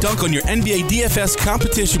millionaire? Dunk on your NBA DFS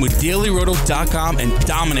competition with DailyRoto.com and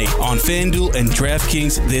dominate on FanDuel and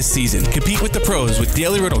DraftKings this season. Compete with the pros with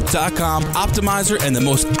DailyRoto.com, Optimizer, and the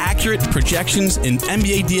most accurate projections in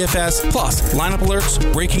NBA DFS, plus lineup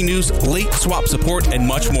alerts, breaking news, late swap support, and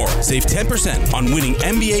much more. Save 10% on winning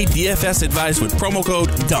NBA DFS advice with promo code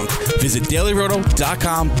DUNK. Visit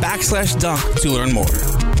DailyRoto.com/dunk to learn more.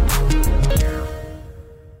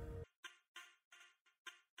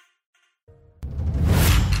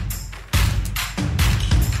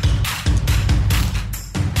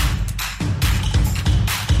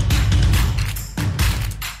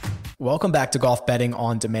 Welcome back to Golf Betting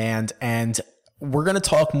on Demand, and we're going to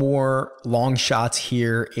talk more long shots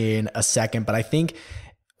here in a second, but I think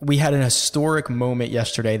we had an historic moment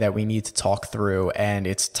yesterday that we need to talk through, and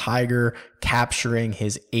it's Tiger capturing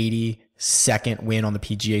his 82nd win on the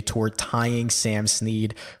PGA Tour, tying Sam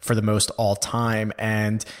Snead for the most all time.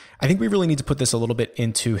 And I think we really need to put this a little bit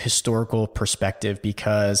into historical perspective,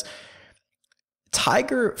 because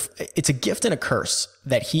Tiger, it's a gift and a curse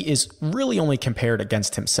that he is really only compared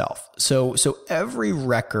against himself. So every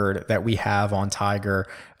record that we have on Tiger,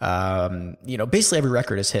 basically every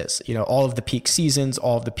record is his. All of the peak seasons,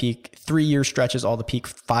 all of the peak 3-year stretches, all the peak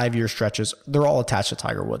 5-year stretches, they're all attached to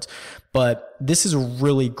Tiger Woods. But this is a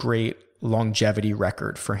really great longevity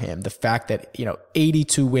record for him. The fact that,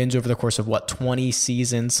 82 wins over the course of 20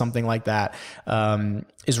 seasons, something like that,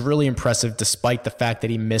 is really impressive, despite the fact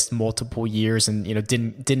that he missed multiple years and,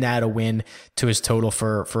 didn't add a win to his total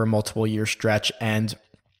for a multiple year stretch. And,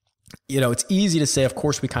 it's easy to say, of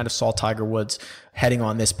course, we kind of saw Tiger Woods heading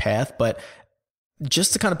on this path, but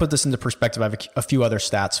just to kind of put this into perspective, I have a few other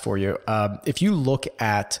stats for you. If you look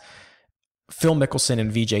at Phil Mickelson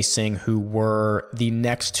and Vijay Singh, who were the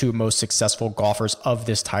next two most successful golfers of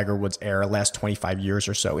this Tiger Woods era, last 25 years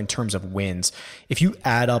or so, in terms of wins, if you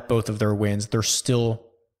add up both of their wins, they're still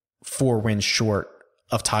 4 wins short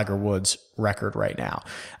of Tiger Woods' record right now.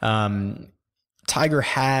 Tiger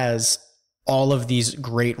has all of these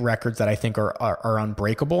great records that I think are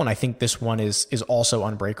unbreakable, and I think this one is also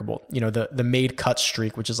unbreakable. The made cut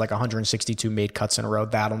streak, which is like 162 made cuts in a row,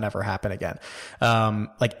 that'll never happen again.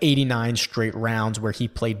 89 straight rounds where he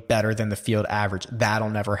played better than the field average, that'll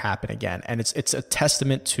never happen again. And it's a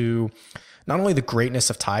testament to not only the greatness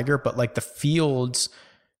of Tiger, but like the fields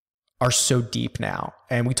are so deep now.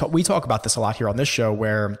 And we talk about this a lot here on this show,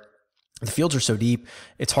 where the fields are so deep,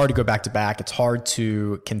 it's hard to go back to back. It's hard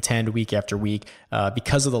to contend week after week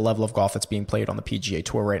because of the level of golf that's being played on the PGA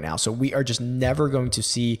Tour right now. So we are just never going to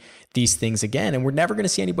see these things again, and we're never going to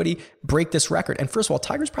see anybody break this record. And first of all,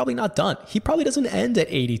 Tiger's probably not done. He probably doesn't end at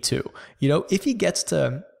 82. If he gets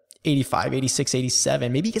to 85, 86,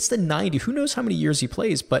 87, maybe he gets to 90, who knows how many years he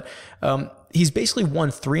plays, but he's basically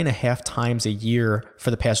won 3.5 times a year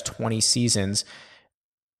for the past 20 seasons,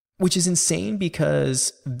 which is insane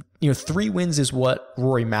because, 3 wins is what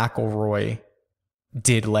Rory McIlroy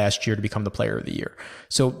did last year to become the player of the year.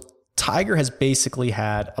 So Tiger has basically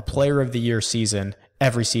had a player of the year season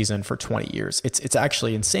every season for 20 years. It's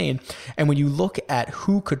actually insane. And when you look at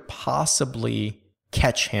who could possibly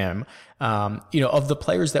catch him, of the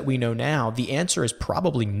players that we know now, the answer is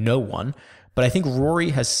probably no one. But I think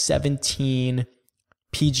Rory has 17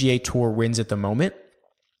 PGA Tour wins at the moment.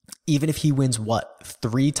 Even if he wins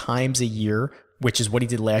 3 times a year, which is what he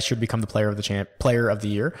did last year to become the player of the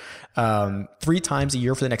year, 3 times a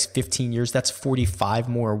year for the next 15 years, that's 45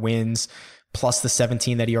 more wins plus the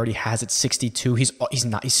 17 that he already has at 62. He's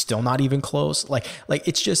still not even close. Like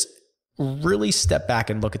it's just really step back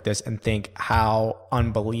and look at this and think how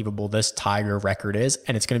unbelievable this Tiger record is,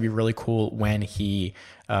 and it's going to be really cool when he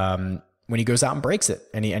goes out and breaks it,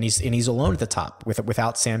 and he's alone at the top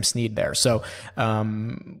without Sam Snead there. So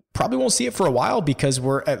probably won't see it for a while, because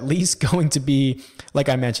we're at least going to be, like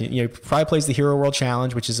I mentioned, probably plays the Hero World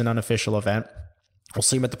Challenge, which is an unofficial event. We'll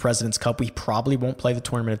see him at the President's Cup. He probably won't play the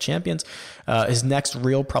Tournament of Champions. His next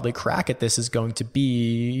real probably crack at this is going to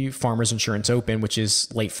be Farmers Insurance Open, which is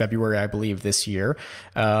late February, I believe, this year.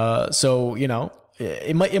 So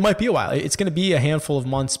it might be a while. It's going to be a handful of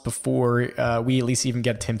months before we at least even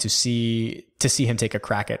get him to see him take a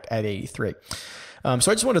crack at 83.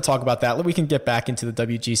 So I just want to talk about that. We can get back into the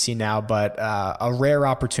WGC now, but a rare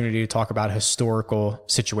opportunity to talk about a historical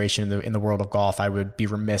situation in the world of golf. I would be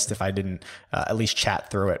remiss if I didn't at least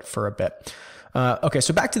chat through it for a bit. Okay,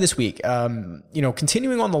 so back to this week.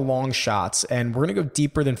 Continuing on the long shots, and we're going to go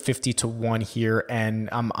deeper than 50 to 1 here, and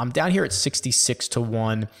I'm down here at 66 to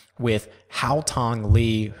 1 with Haotong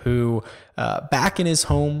Li, who back in his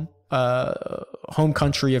home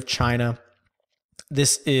country of China,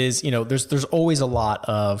 this is, there's always a lot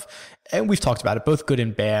of, and we've talked about it, both good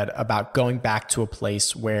and bad, about going back to a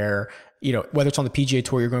place where, whether it's on the PGA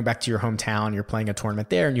Tour, you're going back to your hometown, you're playing a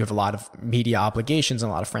tournament there, and you have a lot of media obligations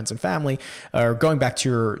and a lot of friends and family, or going back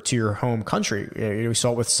to your home country. We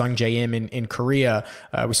saw it with Sung Jae Im in Korea.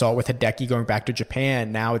 We saw it with Hideki going back to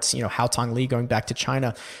Japan. Now it's, Haotong Li going back to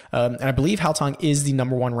China. And I believe Haotong is the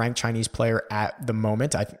number 1 ranked Chinese player at the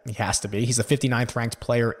moment. I think he has to be. He's the 59th ranked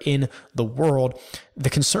player in the world.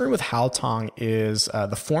 The concern with Haotong is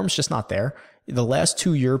the form's just not there. The last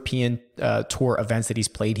 2 European Tour events that he's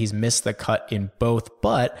played, he's missed the cut in both,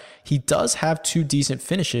 but he does have 2 decent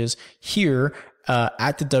finishes here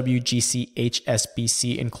at the WGC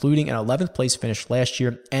HSBC, including an 11th place finish last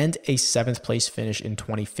year and a 7th place finish in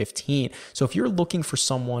 2015. So if you're looking for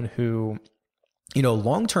someone who,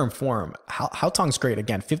 long-term form, Haotong's great.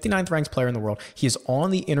 Again, 59th ranked player in the world. He is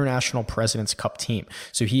on the International President's Cup team.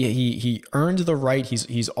 So he earned the right.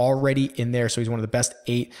 He's already in there. So he's one of the best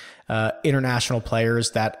 8 international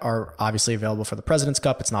players that are obviously available for the President's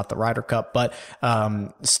Cup. It's not the Ryder Cup, but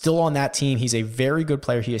still on that team. He's a very good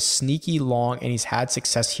player. He is sneaky long, and he's had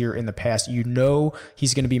success here in the past.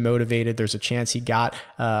 He's going to be motivated. There's a chance he got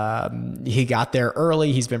there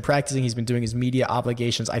early. He's been practicing. He's been doing his media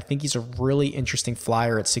obligations. I think he's a really interesting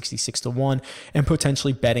flyer at 66-1, and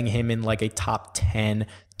potentially betting him in like a top 10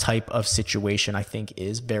 type of situation, I think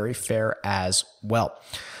is very fair as well.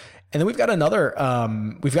 And then we've got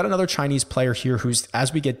another Chinese player here who's,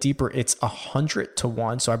 as we get deeper, it's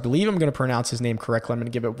 100-1. So I believe I'm going to pronounce his name correctly. I'm going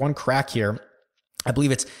to give it one crack here. I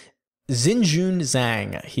believe it's Xinjun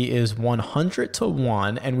Zhang. He is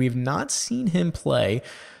 100-1, and we've not seen him play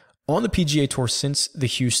on the PGA Tour since the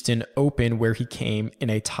Houston Open, where he came in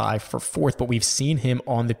a tie for 4th, but we've seen him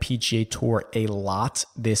on the PGA Tour a lot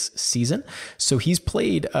this season. So he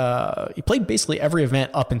played basically every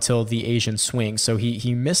event up until the Asian Swing. So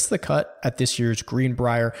he missed the cut at this year's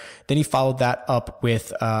Greenbrier. Then he followed that up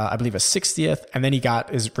with, I believe, a 60th, and then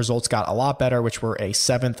his results got a lot better, which were a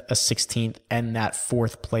 7th, a 16th, and that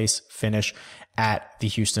 4th place finish at the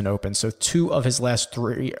Houston Open. So 2 of his last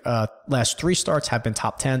three starts have been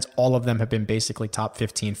top 10s. All of them have been basically top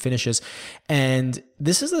 15 finishes. And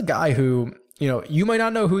this is a guy who, you might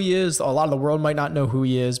not know who he is. A lot of the world might not know who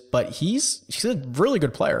he is, but he's a really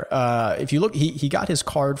good player. If you look, he got his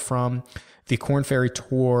card from the Korn Ferry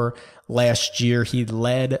Tour last year. He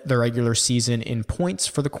led the regular season in points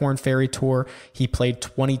for the Korn Ferry Tour. He played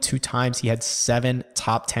 22 times. He had 7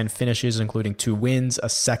 top 10 finishes, including 2 wins, a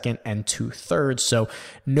 2nd, and 2 thirds. So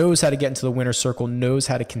knows how to get into the winner's circle, knows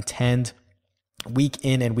how to contend week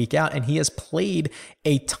in and week out. And he has played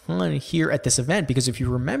a ton here at this event, because if you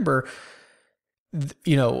remember,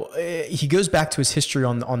 he goes back to his history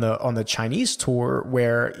on the Chinese tour,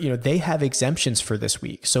 where, they have exemptions for this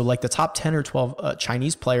week. So like the top 10 or 12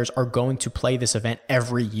 Chinese players are going to play this event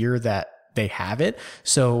every year that they have it.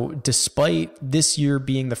 So despite this year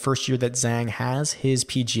being the first year that Zhang has his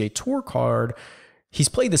PGA Tour card, he's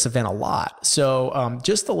played this event a lot. So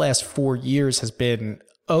just the last 4 years has been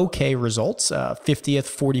okay results, 50th,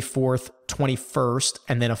 44th, 21st,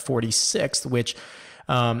 and then a 46th, which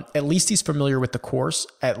at least he's familiar with the course.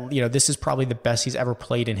 This is probably the best he's ever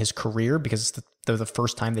played in his career, because it's the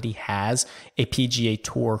first time that he has a PGA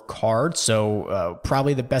Tour card. So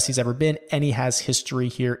probably the best he's ever been, and he has history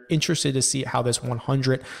here. Interested to see how this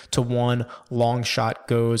 100-1 long shot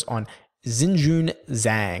goes on Xinjun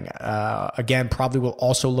Zhang. Again, probably will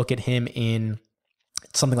also look at him in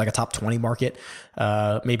something like a top 20 market,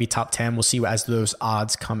 maybe top 10. We'll see as those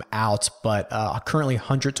odds come out, but currently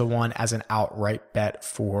 100-1 as an outright bet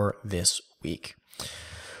for this week.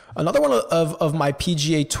 Another one of my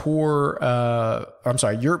PGA Tour,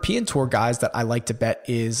 European Tour guys that I like to bet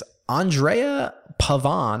is Andrea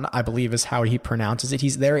Pavan, I believe is how he pronounces it.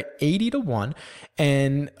 He's there at 80-1,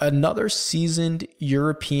 and another seasoned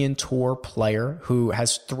European Tour player who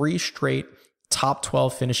has 3 straight top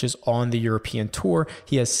 12 finishes on the European Tour.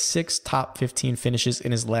 He has 6 top 15 finishes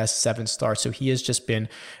in his last 7 starts. So he has just been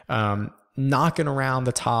knocking around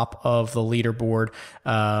the top of the leaderboard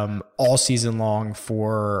all season long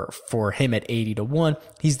for him at 80-1.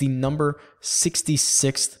 He's the number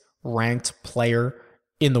 66th ranked player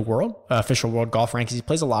in the world, official world golf rankings. He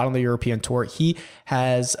plays a lot on the European Tour. He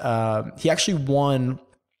actually won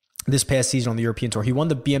this past season on the European Tour. He won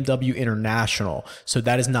the BMW International. So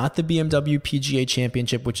that is not the BMW PGA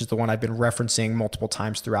Championship, which is the one I've been referencing multiple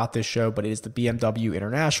times throughout this show, but it is the BMW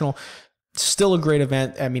International. Still a great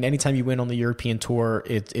event. I mean, anytime you win on the European Tour,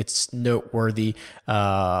 it's noteworthy.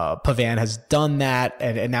 Pavan has done that,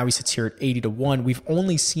 and now he sits here at 80-1. We've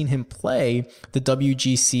only seen him play the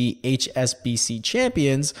WGC HSBC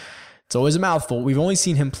Champions It's always a mouthful. We've only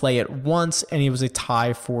seen him play it once, and he was a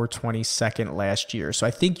tie for 22nd last year. So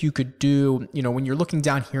I think you could do, when you're looking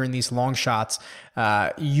down here in these long shots,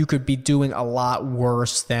 you could be doing a lot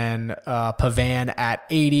worse than Pavan at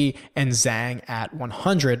 80 and Zhang at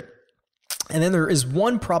 100. And then there is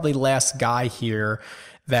one probably last guy here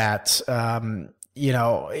that,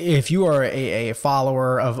 if you are a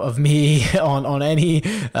follower of me on any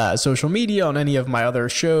social media, on any of my other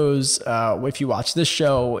shows, if you watch this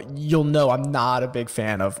show, you'll know I'm not a big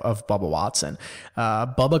fan of Bubba Watson.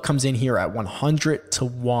 Bubba comes in here at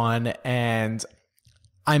 100-1, and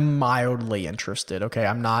I'm mildly interested. Okay,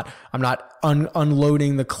 I'm not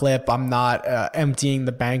unloading the clip. I'm not emptying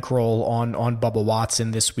the bankroll on Bubba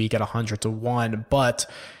Watson this week at 100-1, but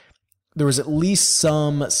there was at least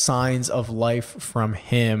some signs of life from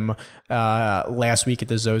him last week at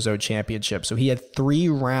the Zozo Championship. So he had 3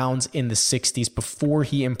 rounds in the 60s before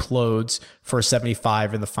he implodes for a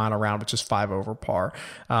 75 in the final round, which is 5 over par.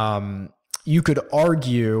 You could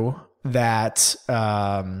argue that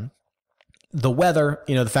the weather,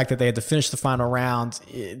 the fact that they had to finish the final round,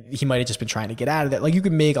 he might have just been trying to get out of it. Like, you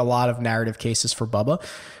could make a lot of narrative cases for Bubba.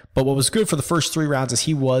 But what was good for the first 3 rounds is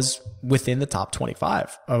he was within the top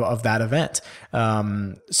 25 of that event.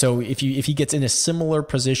 So if he gets in a similar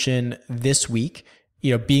position this week,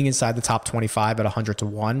 being inside the top 25 at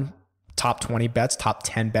 100-1, top 20 bets, top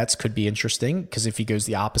 10 bets could be interesting, because if he goes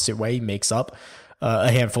the opposite way, he makes up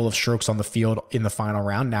a handful of strokes on the field in the final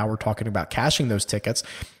round. Now we're talking about cashing those tickets.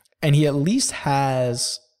 And he at least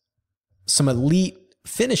has some elite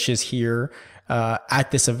finishes here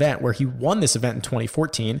at this event, where he won this event in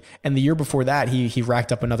 2014. And the year before that, he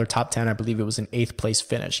racked up another top 10. I believe it was an 8th place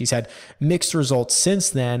finish. He's had mixed results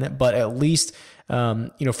since then, but at least,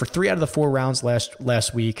 for 3 out of the 4 rounds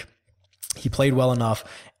last week, he played well enough,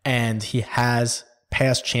 and he has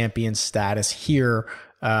past champion status here,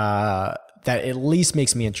 that at least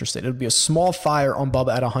makes me interested. It would be a small fire on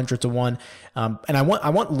Bubba at 100-1. And I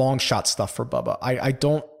want long shot stuff for Bubba. I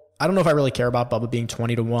don't know if I really care about Bubba being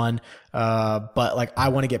 20-1, but like, I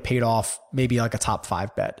want to get paid off maybe like a top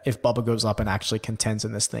 5 bet if Bubba goes up and actually contends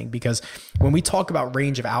in this thing. Because when we talk about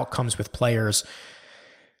range of outcomes with players,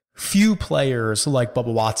 few players like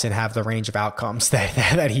Bubba Watson have the range of outcomes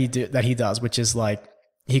that he does, which is like,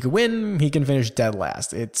 he could win, he can finish dead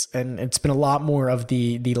last. It's been a lot more of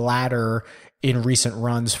the latter in recent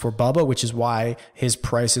runs for Bubba, which is why his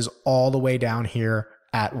price is all the way down here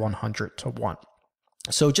at 100-1.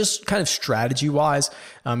 So just kind of strategy wise,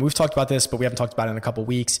 we've talked about this, but we haven't talked about it in a couple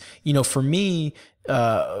weeks. For me,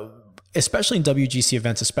 especially in WGC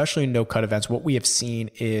events, especially in no cut events, what we have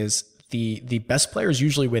seen is the best players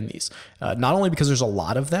usually win these. Not only because there's a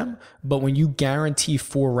lot of them, but when you guarantee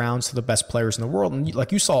 4 rounds to the best players in the world, and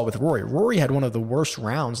like you saw with Rory. Rory had one of the worst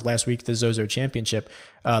rounds last week at the Zozo Championship,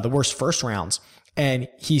 the worst first rounds, and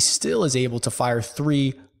he still is able to fire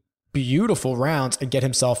 3 beautiful rounds and get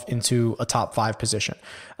himself into a top 5 position.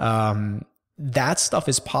 That stuff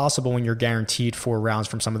is possible when you're guaranteed 4 rounds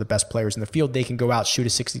from some of the best players in the field. They can go out, shoot a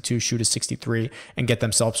 62, shoot a 63, and get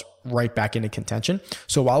themselves right back into contention.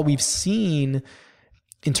 So while we've seen,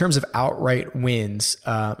 in terms of outright wins,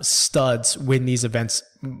 studs win these events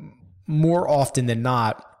more often than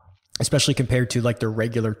not, especially compared to like their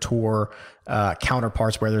regular tour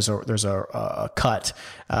counterparts, where there's a cut,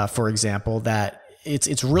 for example, that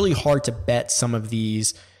it's really hard to bet some of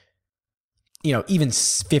these, even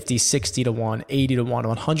 50, 60-1,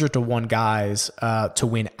 80-1, 100-1 guys to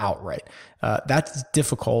win outright. That's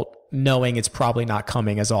difficult, knowing it's probably not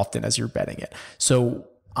coming as often as you're betting it. So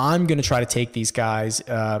I'm going to try to take these guys.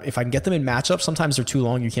 If I can get them in matchups, sometimes they're too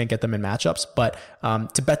long, you can't get them in matchups, but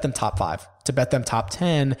to bet them top 5, to bet them top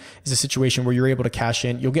 10 is a situation where you're able to cash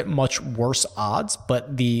in. You'll get much worse odds,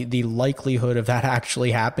 but the likelihood of that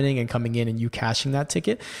actually happening and coming in and you cashing that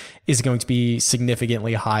ticket is going to be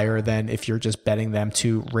significantly higher than if you're just betting them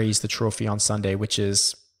to raise the trophy on Sunday, which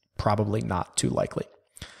is probably not too likely.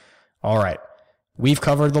 All right. We've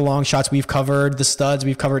covered the long shots. We've covered the studs.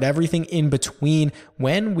 We've covered everything in between.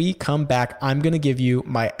 When we come back, I'm going to give you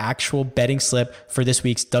my actual betting slip for this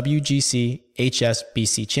week's WGC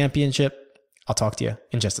HSBC Championship. I'll talk to you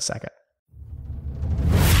in just a second.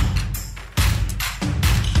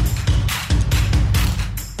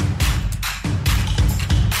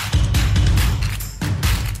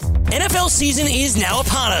 NFL NFL season is now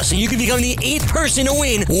upon us, and you can become the 8th person to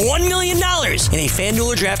win $1 million in a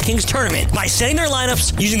FanDuel or DraftKings tournament by setting their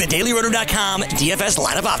lineups using the DailyRoto.com DFS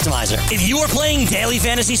lineup optimizer. If you are playing daily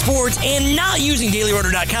fantasy sports and not using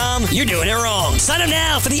DailyRoto.com, you're doing it wrong. Sign up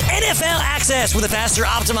now for the NFL access with a faster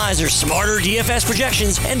optimizer, smarter DFS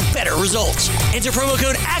projections, and better results. Enter promo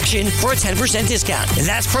code ACTION for a 10% discount.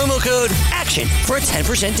 That's promo code ACTION for a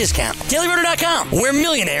 10% discount. DailyRoto.com, where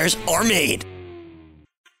millionaires are made.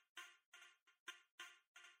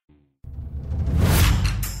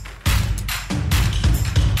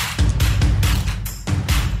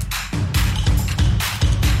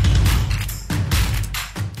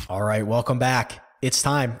 All right, welcome back. It's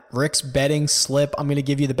time. Rick's betting slip. I'm going to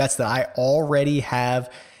give you the bets that I already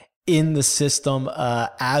have in the system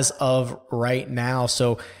as of right now.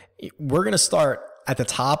 So we're going to start at the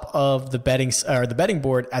top of the betting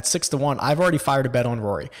board at 6-1. I've already fired a bet on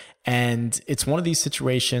Rory, and it's one of these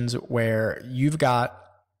situations where you've got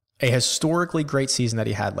a historically great season that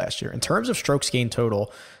he had last year. In terms of strokes gained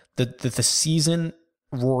total, the season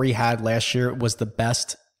Rory had last year was the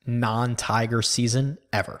best non-Tiger season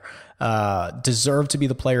ever. Deserved to be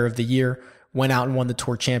the player of the year. Went out and won the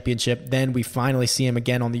Tour Championship. Then we finally see him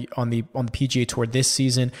again on the PGA Tour this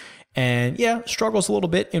season. And yeah, struggles a little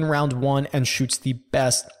bit in round one and shoots the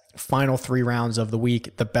best final 3 rounds of the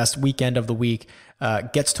week, the best weekend of the week.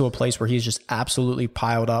 Gets to a place where he's just absolutely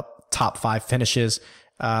piled up top 5 finishes.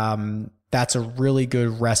 That's a really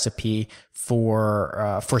good recipe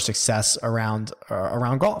for success around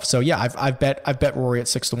golf. So yeah, I've bet Rory at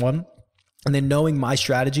 6-1, and then knowing my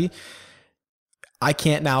strategy, I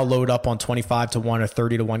can't now load up on 25-1 or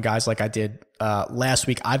 30-1 guys like I did last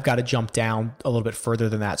week. I've got to jump down a little bit further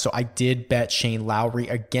than that. So I did bet Shane Lowry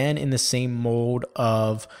again in the same mode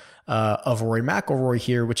of Rory McIlroy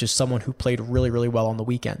here, which is someone who played really, really well on the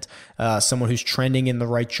weekend. Someone who's trending in the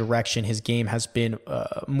right direction. His game has been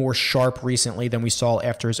more sharp recently than we saw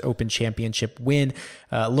after his Open Championship win.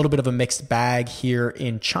 A little bit of a mixed bag here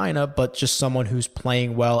in China, but just someone who's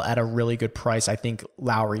playing well at a really good price. I think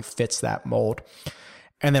Lowry fits that mold.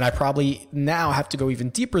 And then I probably now have to go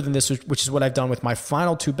even deeper than this, which is what I've done with my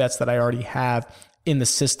final 2 bets that I already have in the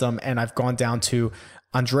system. And I've gone down to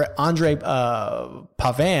Andre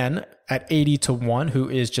Pavin at 80-1, who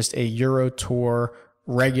is just a Euro Tour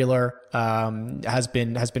regular, has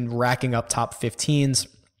been racking up top 15s,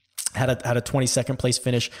 had a 22nd place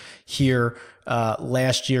finish here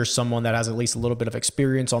last year. Someone that has at least a little bit of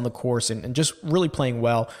experience on the course and just really playing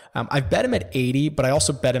well. I've bet him at 80, but I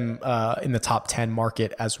also bet him in the top 10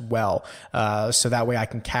 market as well, so that way I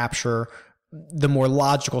can capture the more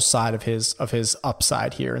logical side of his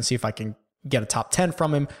upside here and see if I can get a top 10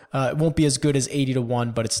 from him. It won't be as good as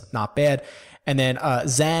 80-1, but it's not bad. And then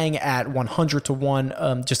Zhang at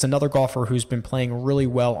 100-1, just another golfer who's been playing really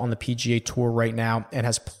well on the PGA Tour right now and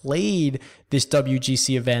has played this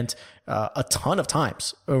WGC event a ton of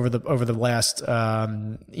times over the last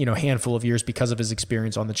handful of years because of his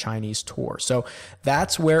experience on the Chinese Tour. So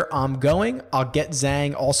that's where I'm going. I'll get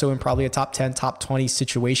Zhang also in probably a top 10, top 20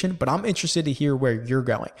 situation, but I'm interested to hear where you're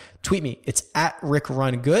going. Tweet me. It's at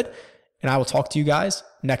RickRunGood. And I will talk to you guys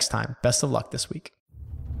next time. Best of luck this week.